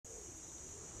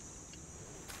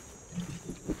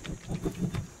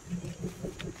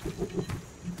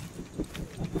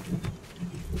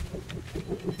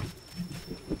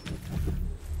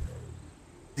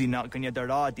Dina ganya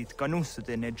daradit ganus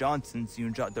de ne Johnsons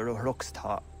yunja der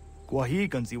rocksta.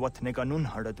 Guahigans what neganun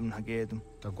haradun hagedum.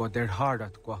 The god der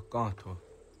hardat guacato.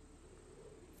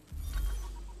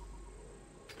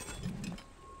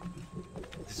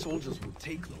 The soldiers will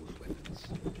take those weapons.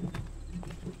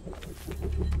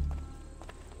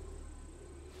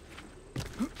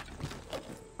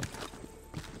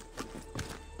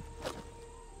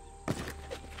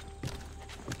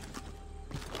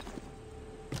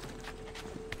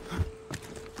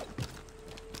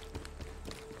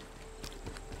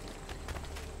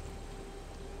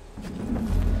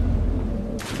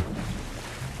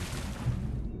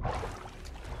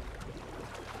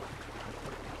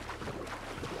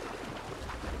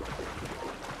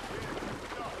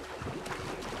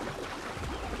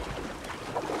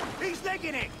 He's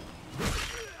taking it!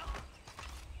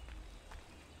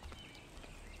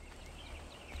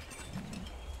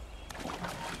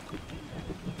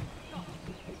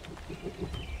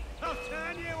 I'll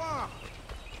turn you off!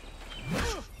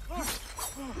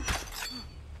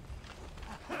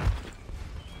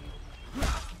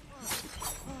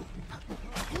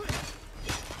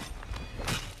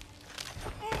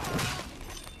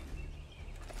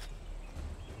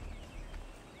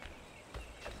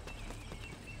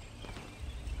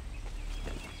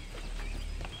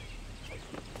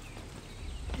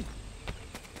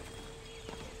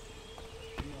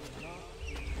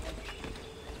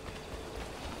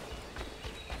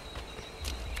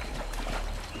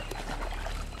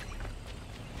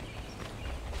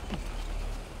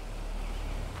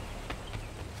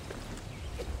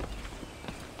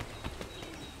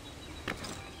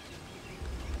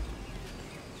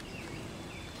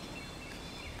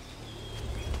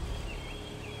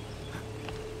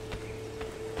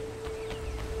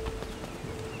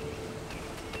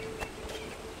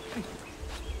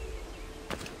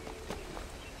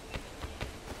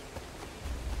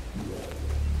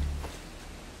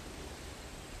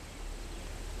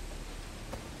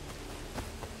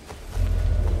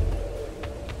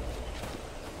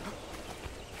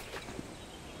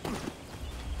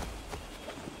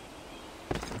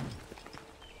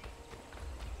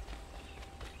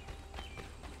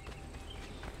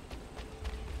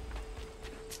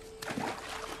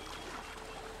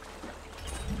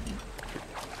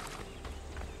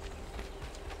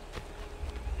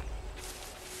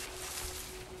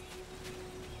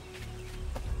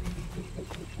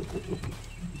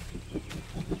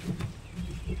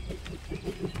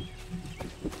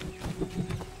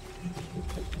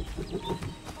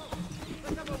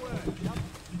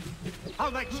 I'll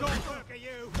make short work of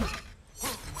you!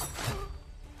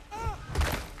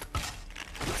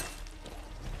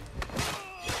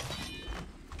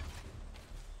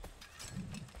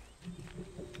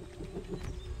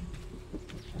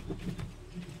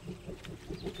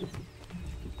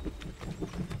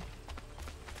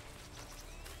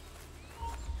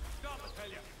 Stop, I tell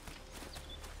you!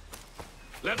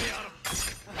 Let me out of...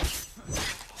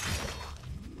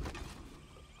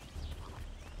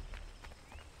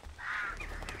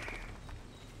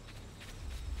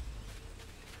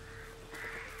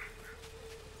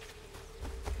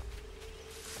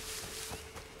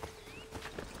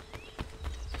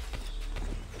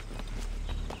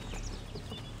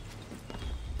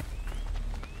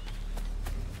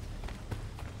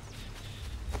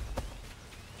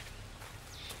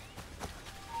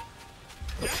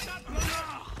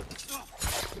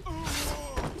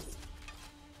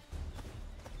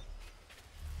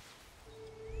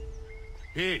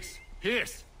 Peace!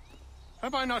 Peace!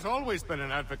 Have I not always been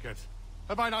an advocate?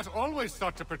 Have I not always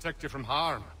sought to protect you from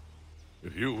harm?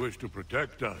 If you wish to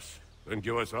protect us, then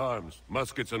give us arms,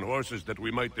 muskets and horses that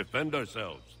we might defend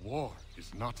ourselves. War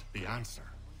is not the answer.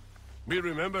 We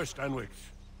remember, Stanwix.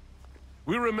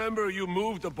 We remember you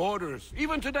moved the borders.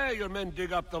 Even today your men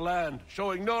dig up the land,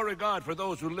 showing no regard for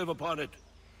those who live upon it.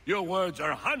 Your words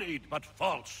are honeyed, but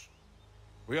false.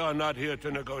 We are not here to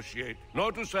negotiate,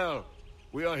 nor to sell.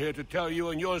 We are here to tell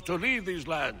you and yours to leave these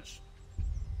lands.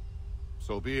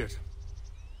 So be it.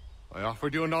 I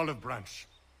offered you an olive branch,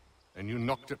 and you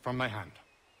knocked it from my hand.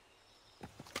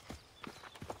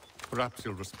 Perhaps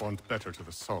you'll respond better to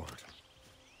the sword.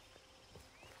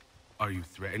 Are you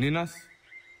threatening us?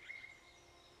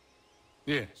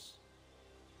 Yes.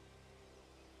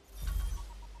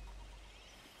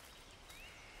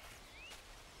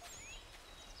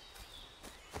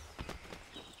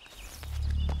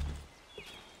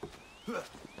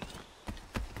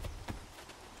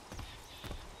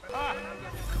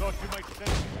 Thought you might send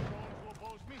me to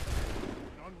oppose me?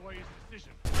 An unwise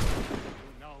decision. You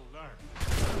now learn.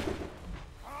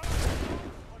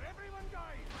 But everyone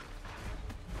dies!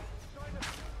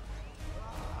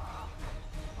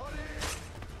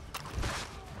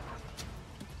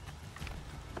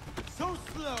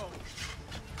 slow.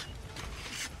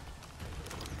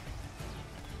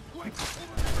 Quick!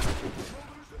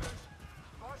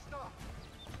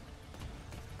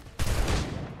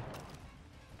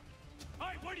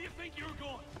 Hey, where do you think you're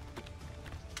going?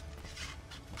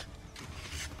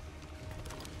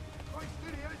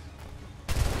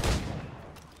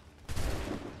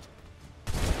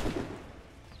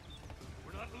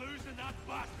 We're not losing that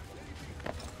bastard.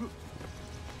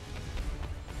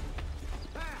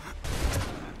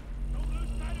 Don't lose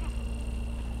sight of him.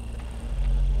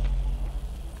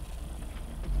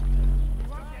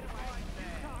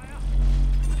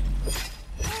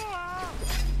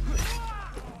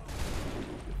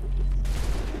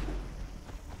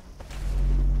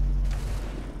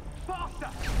 Faster!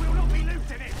 We'll not be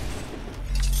losing it!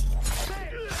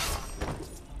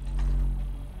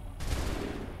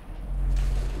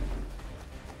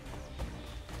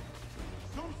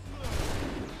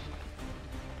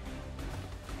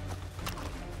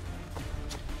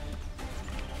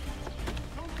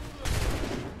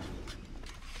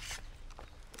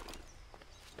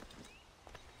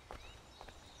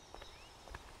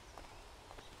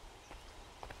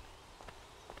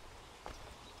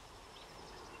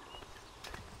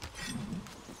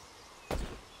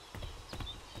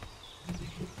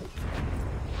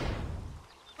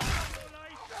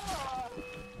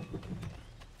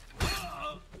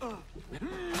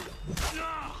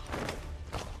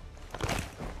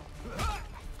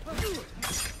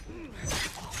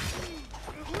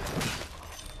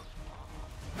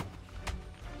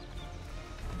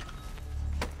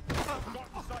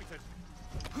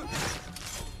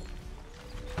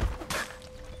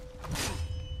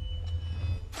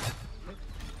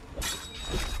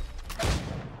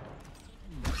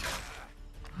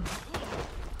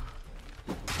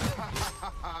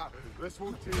 This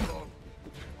won't take long.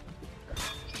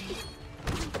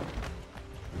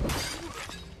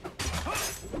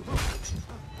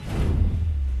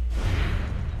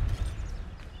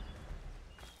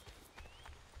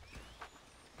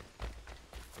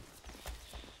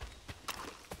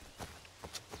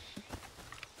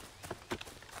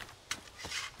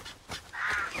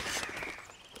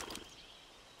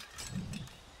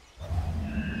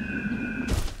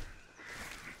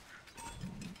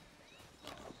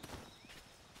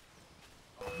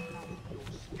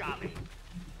 Golly.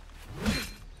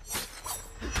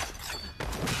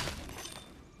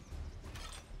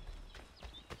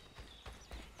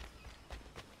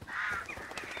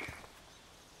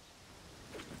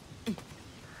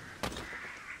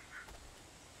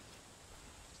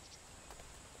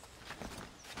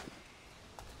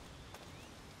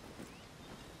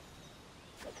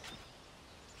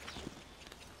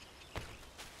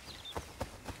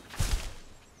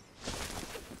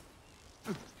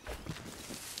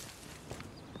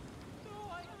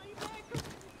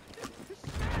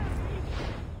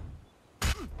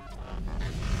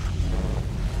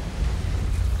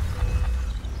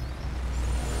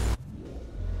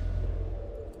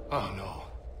 Oh no.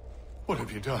 What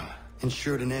have you done?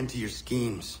 Ensured an end to your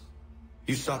schemes.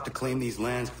 You sought to claim these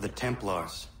lands for the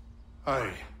Templars.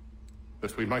 Aye.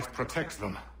 That we might protect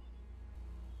them.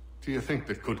 Do you think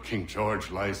that good King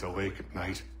George lies awake at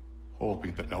night,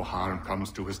 hoping that no harm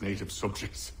comes to his native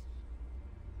subjects?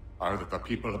 Or that the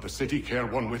people of the city care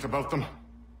one whit about them?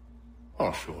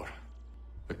 Oh, sure.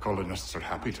 The colonists are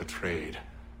happy to trade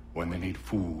when they need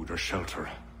food or shelter,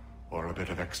 or a bit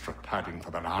of extra padding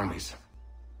for their armies.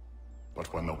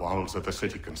 But when the walls of the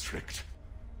city constrict,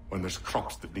 when there's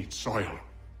crops that need soil,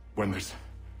 when there's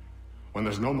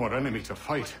no more enemy to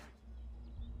fight,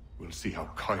 we'll see how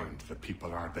kind the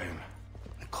people are then.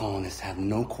 The colonists have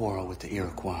no quarrel with the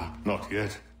Iroquois. Not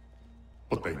yet.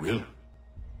 But they will.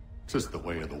 'Tis the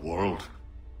way of the world.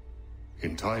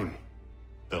 In time,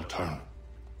 they'll turn.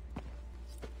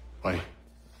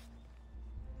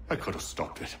 I could have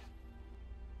stopped it.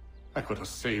 I could have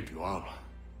saved you all.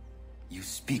 You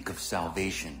speak of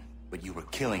salvation, but you were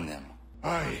killing them.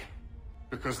 Aye,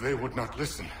 because they would not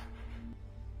listen.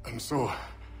 And so,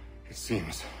 it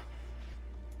seems,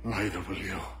 neither will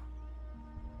you.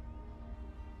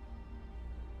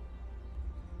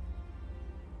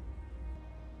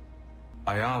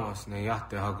 Ayawas ne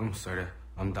yate hagum sare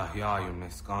am dahyayu ne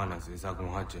skanas izagum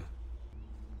haje.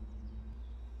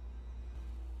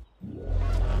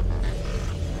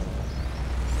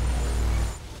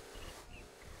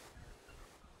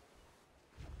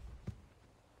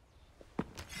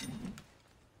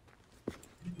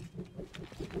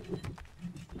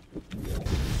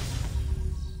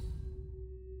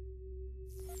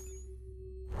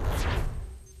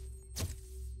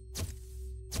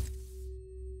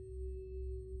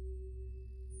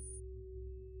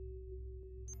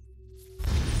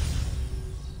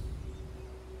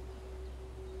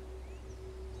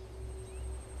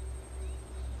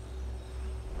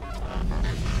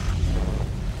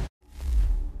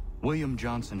 William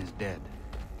Johnson is dead,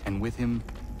 and with him,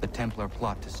 the Templar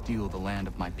plot to steal the land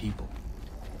of my people.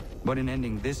 But in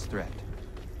ending this threat,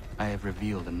 I have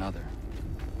revealed another.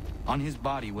 On his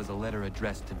body was a letter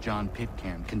addressed to John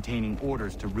Pitcairn containing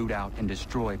orders to root out and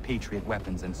destroy Patriot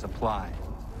weapons and supplies.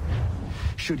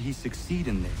 Should he succeed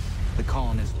in this, the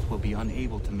colonists will be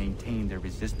unable to maintain their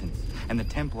resistance, and the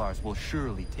Templars will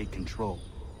surely take control.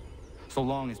 So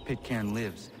long as Pitcairn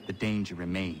lives, the danger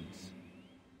remains.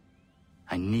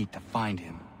 I need to find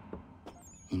him.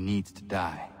 He needs to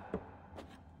die.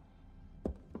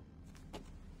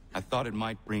 I thought it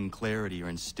might bring clarity or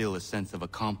instill a sense of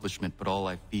accomplishment, but all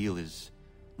I feel is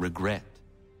regret.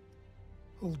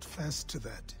 Hold fast to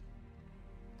that.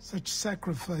 Such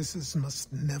sacrifices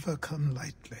must never come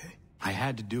lightly. I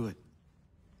had to do it.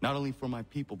 Not only for my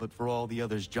people, but for all the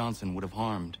others Johnson would have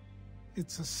harmed.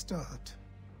 It's a start.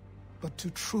 But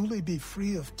to truly be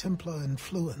free of Templar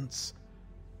influence,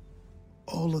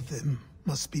 all of them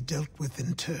must be dealt with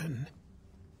in turn.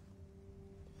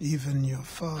 Even your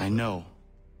father. I know.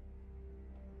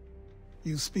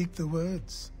 You speak the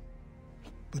words,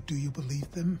 but do you believe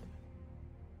them?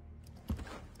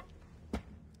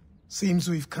 Seems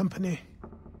we've company.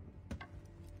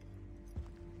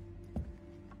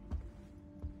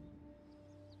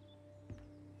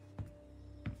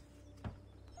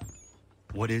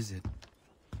 What is it?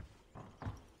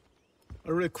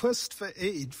 A request for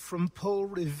aid from Paul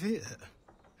Revere.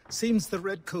 Seems the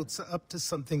Redcoats are up to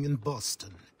something in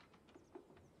Boston.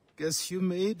 Guess you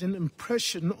made an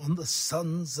impression on the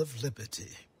Sons of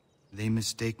Liberty. They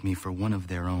mistake me for one of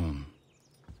their own.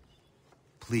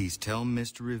 Please tell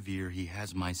Mr. Revere he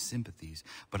has my sympathies,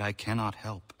 but I cannot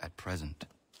help at present.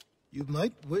 You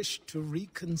might wish to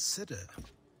reconsider.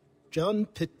 John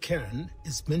Pitcairn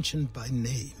is mentioned by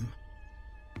name.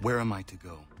 Where am I to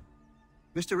go?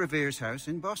 Mr. Revere's house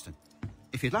in Boston.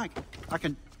 If you'd like, I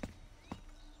can...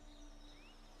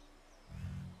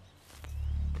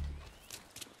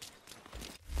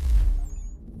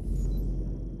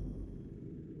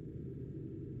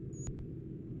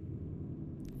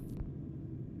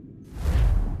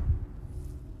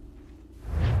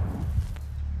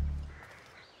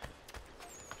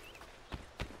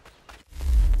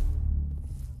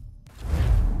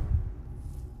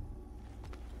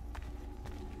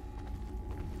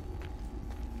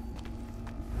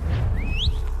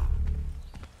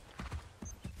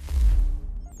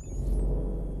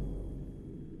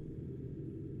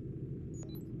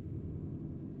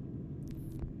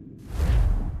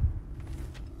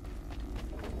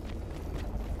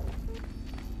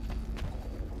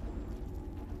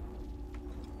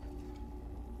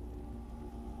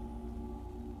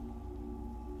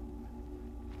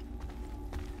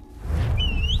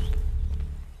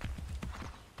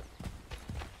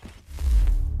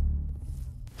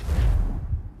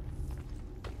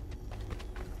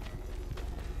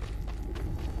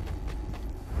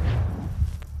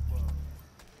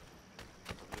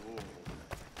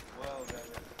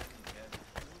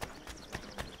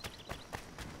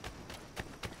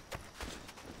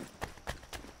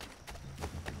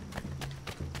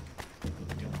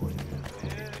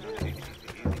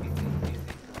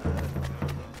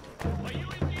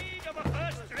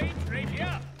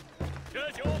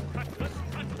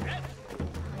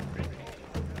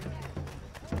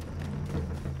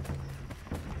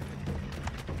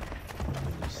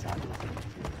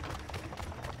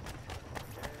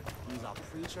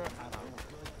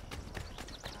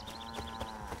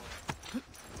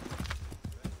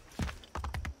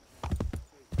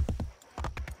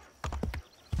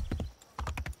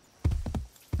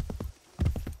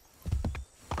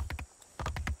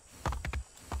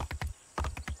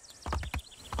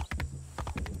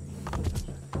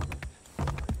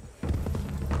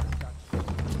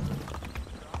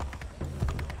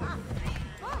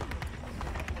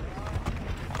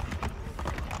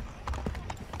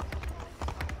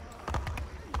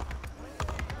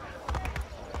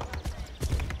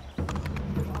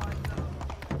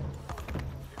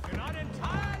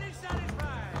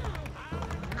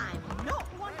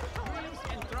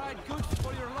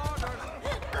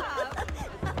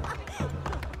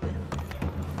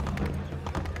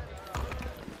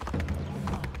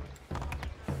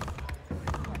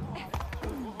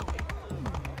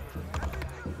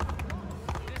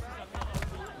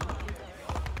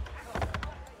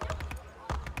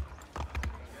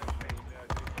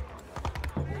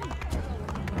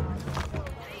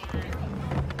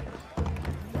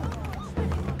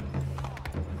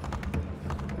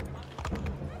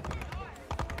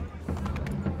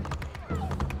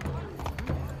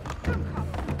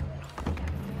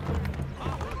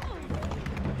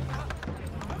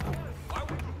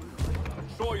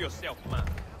 Control yourself, man.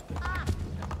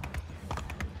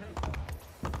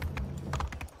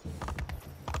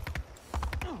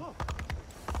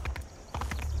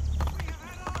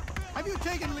 Have you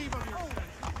taken leave of your...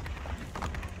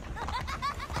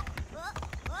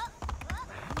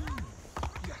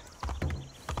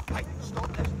 Hey,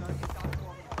 stop this now.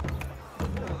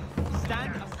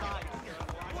 Stand aside.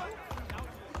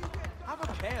 Have a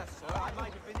care, sir. I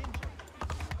might have been injured.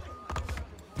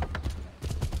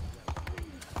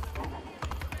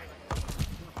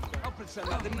 I'll pretend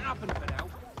that didn't happen for now.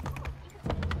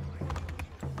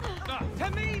 To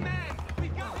me, man! We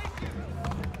got it!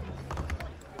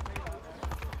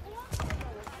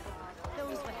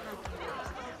 Those would happen.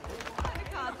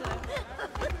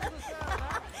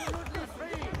 Absolutely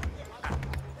free!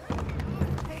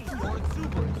 Hey, you're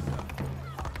exuberant, sir.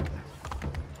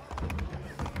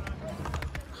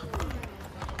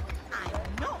 I'm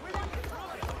not!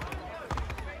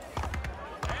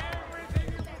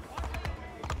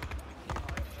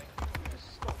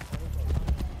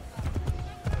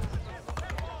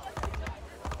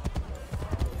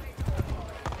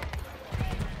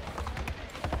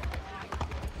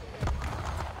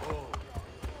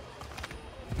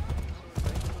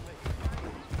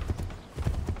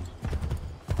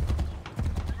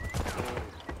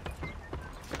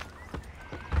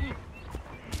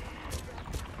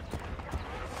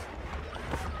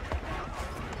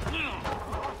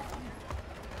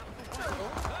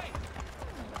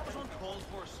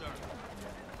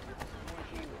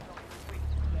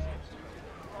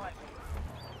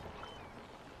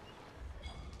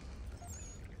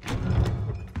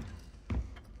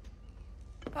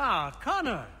 Ah,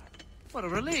 Connor! What a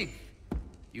relief.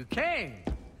 You came.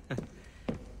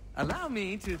 Allow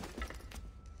me to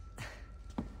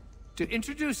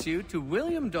introduce you to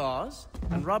William Dawes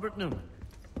and Robert Newman.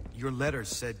 Your letter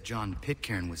said John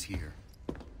Pitcairn was here.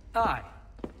 Aye.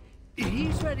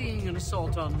 He's readying an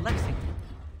assault on Lexington,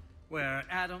 where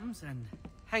Adams and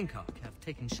Hancock have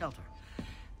taken shelter.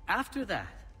 After that,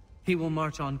 he will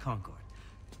march on Concord,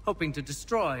 hoping to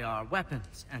destroy our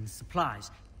weapons and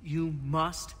supplies. You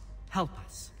must help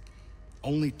us.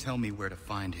 Only tell me where to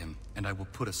find him, and I will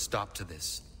put a stop to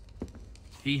this.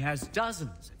 He has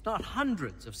dozens, if not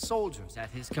hundreds, of soldiers at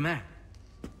his command.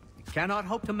 You cannot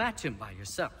hope to match him by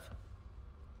yourself.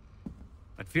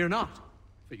 But fear not,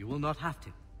 for you will not have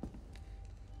to.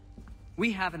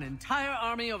 We have an entire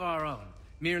army of our own,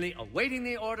 merely awaiting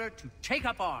the order to take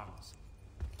up arms.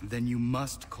 Then you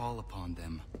must call upon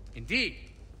them. Indeed.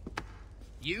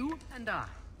 You and I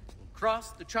will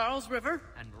cross the Charles River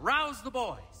and rouse the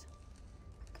boys.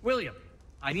 William,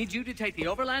 I need you to take the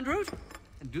overland route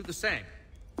and do the same.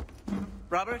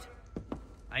 Robert,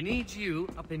 I need you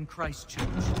up in Christchurch.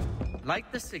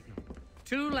 Light the signal.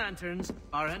 2 lanterns,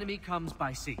 our enemy comes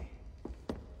by sea.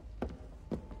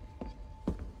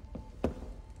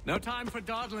 No time for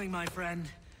dawdling, my friend.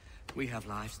 We have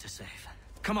lives to save.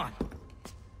 Come on.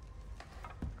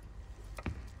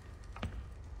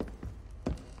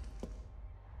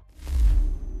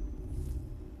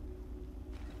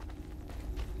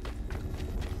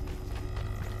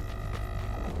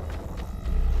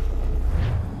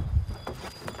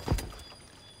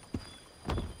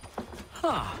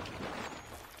 Huh.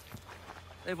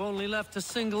 They've only left a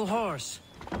single horse.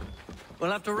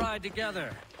 We'll have to ride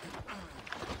together.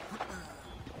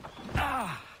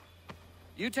 Ah!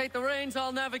 You take the reins,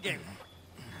 I'll navigate.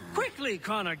 Quickly,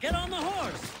 Connor, get on the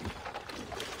horse!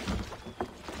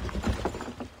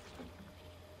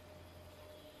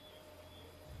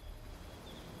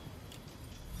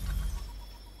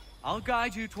 I'll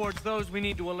guide you towards those we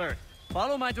need to alert.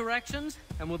 Follow my directions,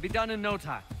 and we'll be done in no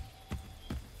time.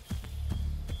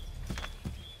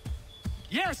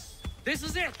 Yes! This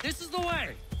is it! This is the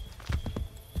way!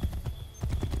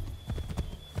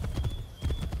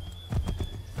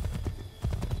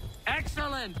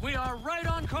 Excellent! We are right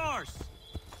on course!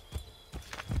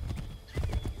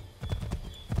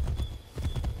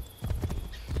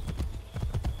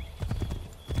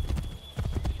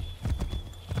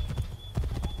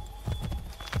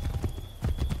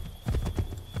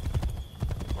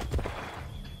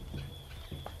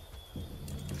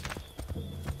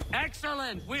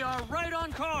 Excellent! We are right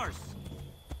on course!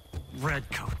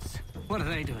 Redcoats. What are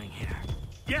they doing here?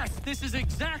 Yes, this is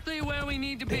exactly where we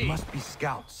need to be! They must be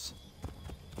scouts.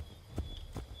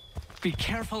 Be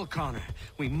careful, Connor.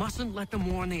 We mustn't let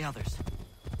them warn the others.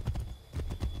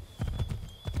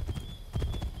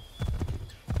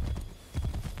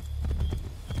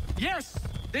 Yes!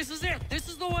 This is it! This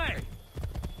is the way!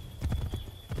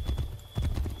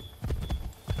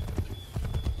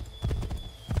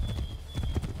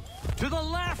 To the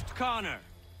left, Connor!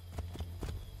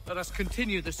 Let us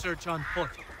continue the search on foot.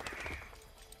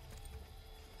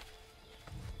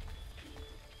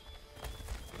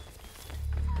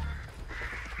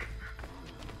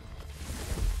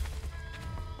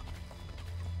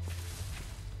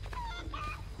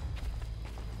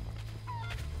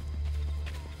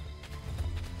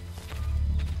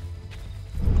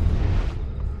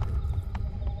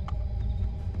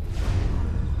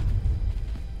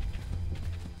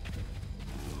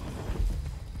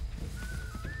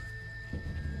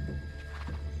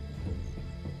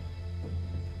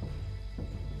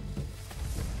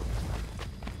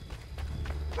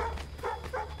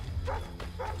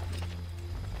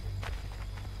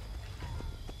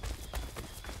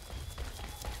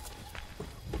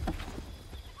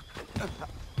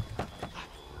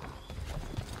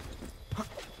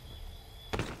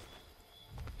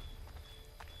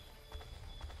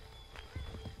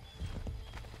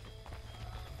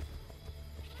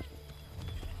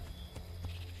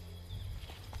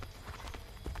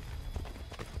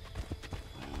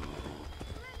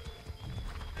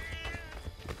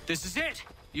 This is it!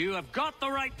 You have got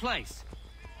the right place!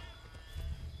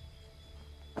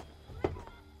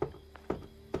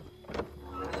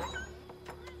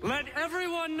 Let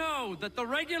everyone know that the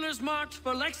regulars marched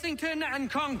for Lexington and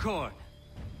Concord.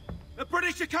 The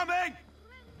British are coming!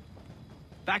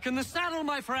 Back in the saddle,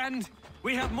 my friend!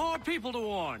 We have more people to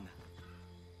warn.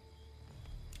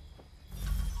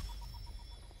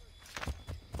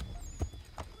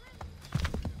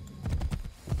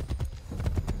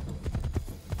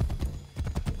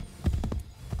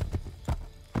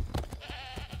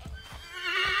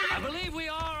 I believe we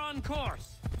are on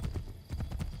course.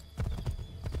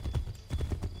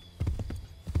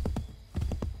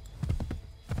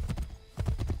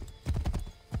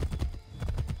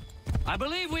 I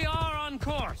believe we are on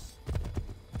course.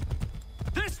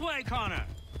 This way, Connor!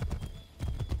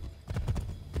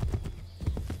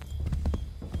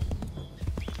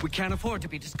 We can't afford to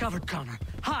be discovered, Connor.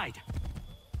 Hide!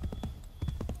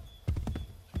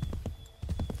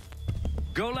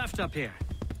 Go left up here.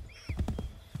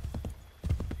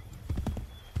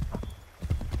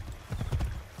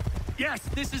 Yes,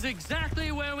 this is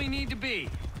exactly where we need to be.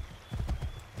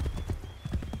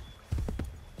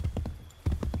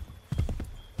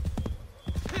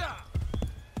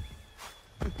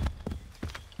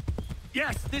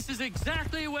 Yes, this is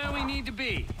exactly where we need to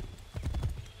be.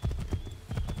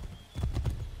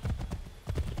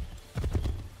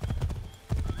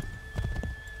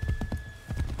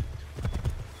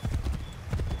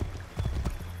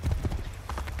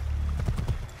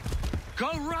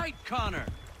 Go right, Connor.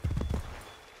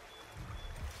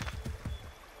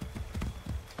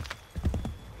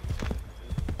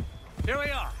 Here we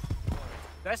are.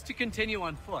 Best to continue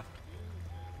on foot.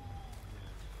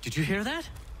 Did you hear that?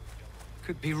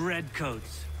 Could be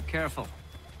redcoats. Careful.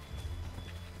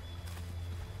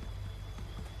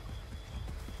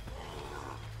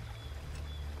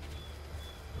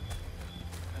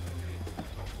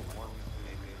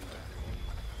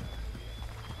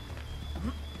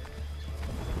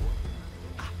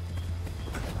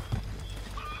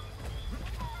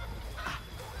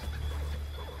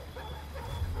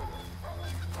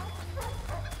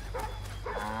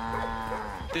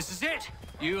 This is it!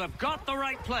 You have got the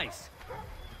right place.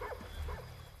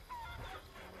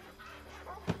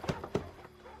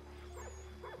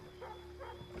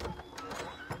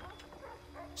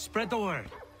 Spread the word.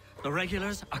 The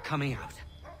regulars are coming out.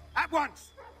 At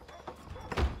once!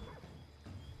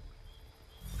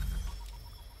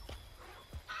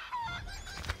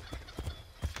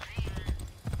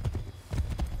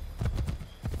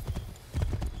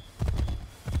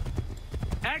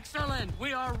 Excellent!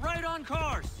 We are right on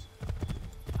course!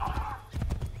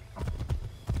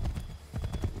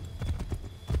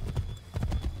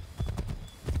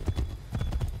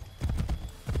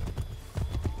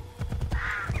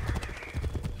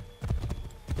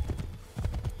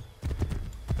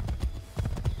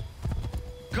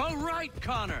 Go right,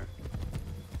 Connor!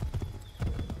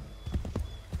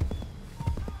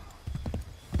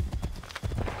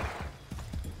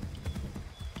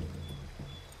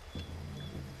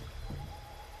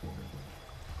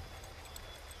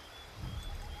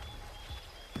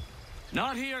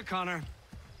 Not here, Connor.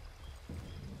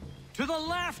 To the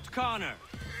left, Connor!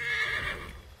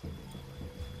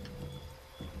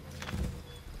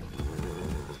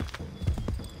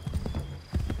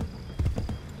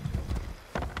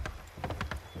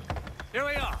 Here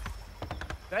we are.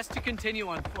 Best to continue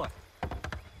on foot.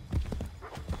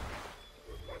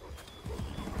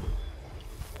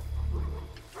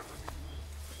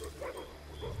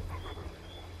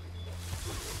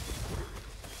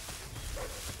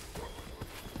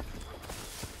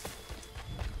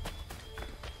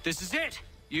 This is it!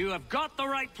 You have got the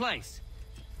right place!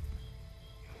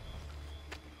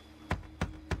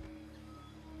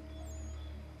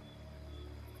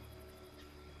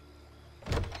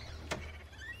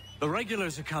 The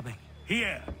regulars are coming.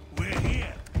 Here! We're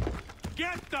here!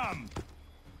 Get them!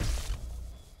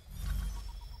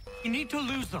 We need to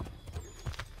lose them.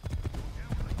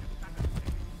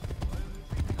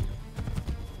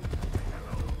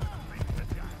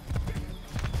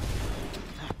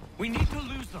 We need to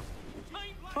lose them.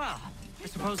 Well, I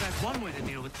suppose that's one way to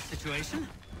deal with the situation.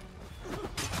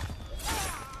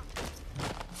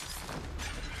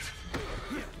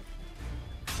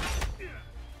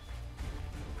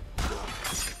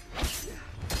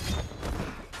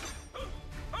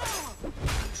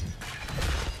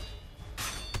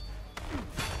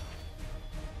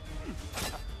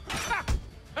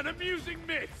 An amusing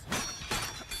miss!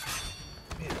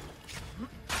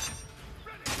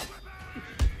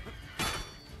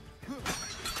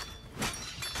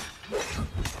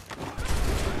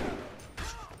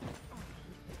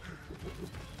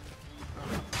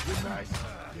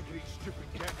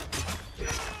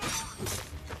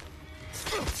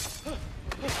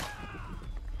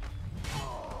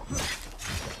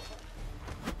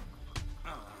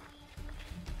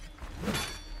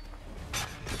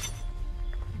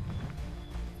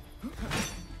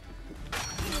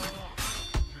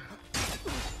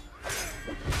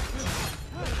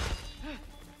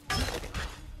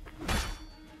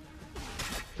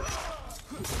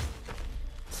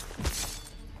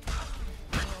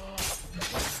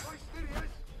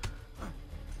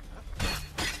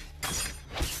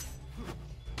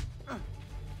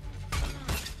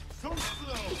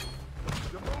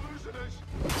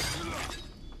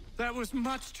 That was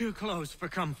much too close for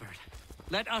comfort.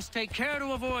 Let us take care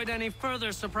to avoid any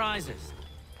further surprises.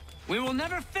 We will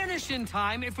never finish in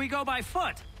time if we go by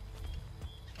foot.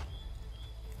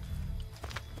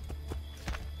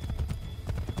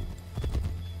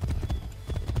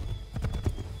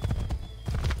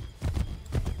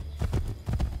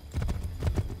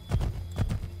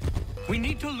 We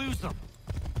need to lose them.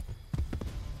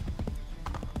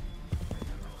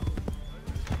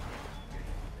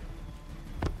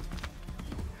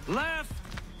 Left!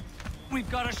 We've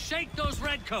got to shake those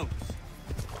redcoats!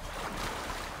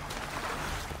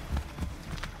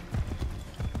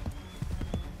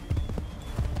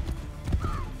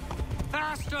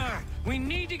 Faster! We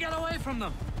need to get away from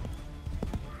them!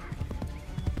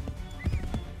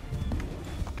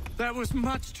 That was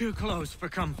much too close for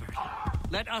comfort.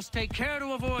 Let us take care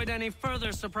to avoid any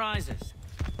further surprises.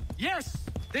 Yes!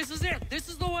 This is it! This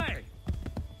is the way!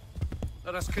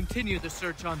 Let us continue the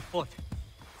search on foot.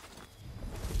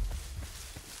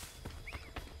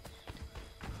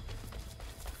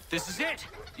 This is it!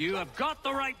 You have got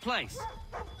the right place!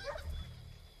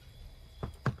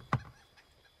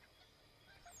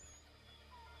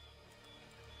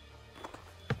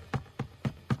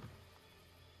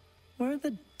 Where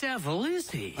the devil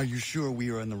is he? Are you sure we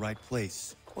are in the right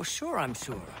place? Well, sure, I'm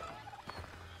sure.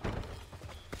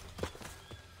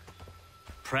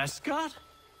 Prescott?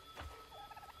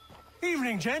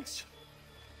 Evening, gents.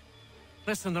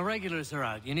 Listen, the regulars are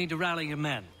out. You need to rally your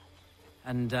men.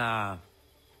 And,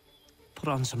 put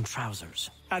on some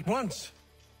trousers. At once.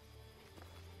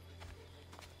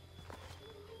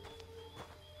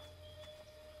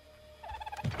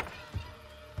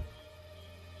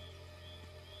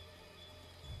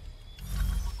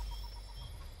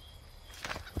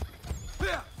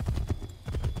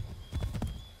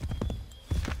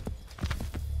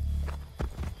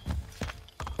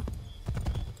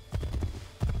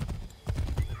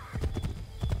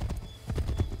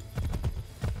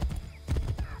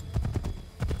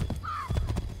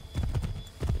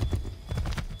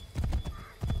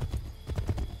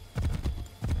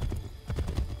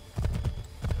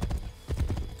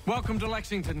 Welcome to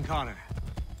Lexington, Connor.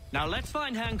 Now let's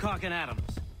find Hancock and Adams.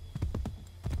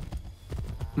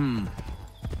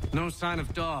 No sign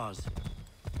of Dawes.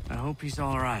 I hope he's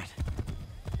all right.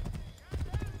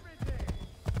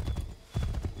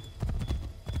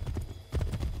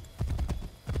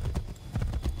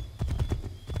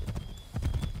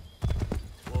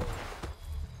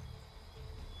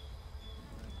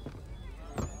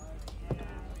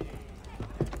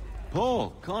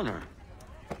 Paul, Connor.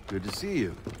 Good to see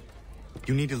you.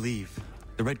 You need to leave.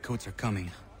 The Redcoats are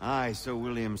coming. Aye, so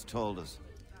Williams told us.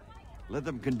 Let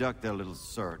them conduct their little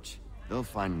search. They'll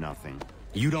find nothing.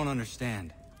 You don't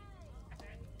understand.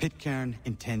 Pitcairn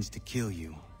intends to kill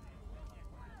you.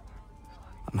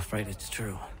 I'm afraid it's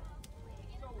true.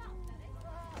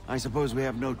 I suppose we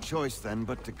have no choice then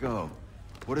but to go.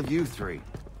 What of you three?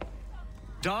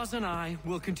 Dawes and I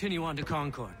will continue on to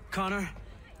Concord. Connor,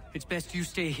 it's best you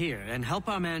stay here and help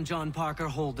our man John Parker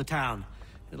hold the town.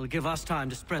 It'll give us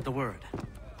time to spread the word.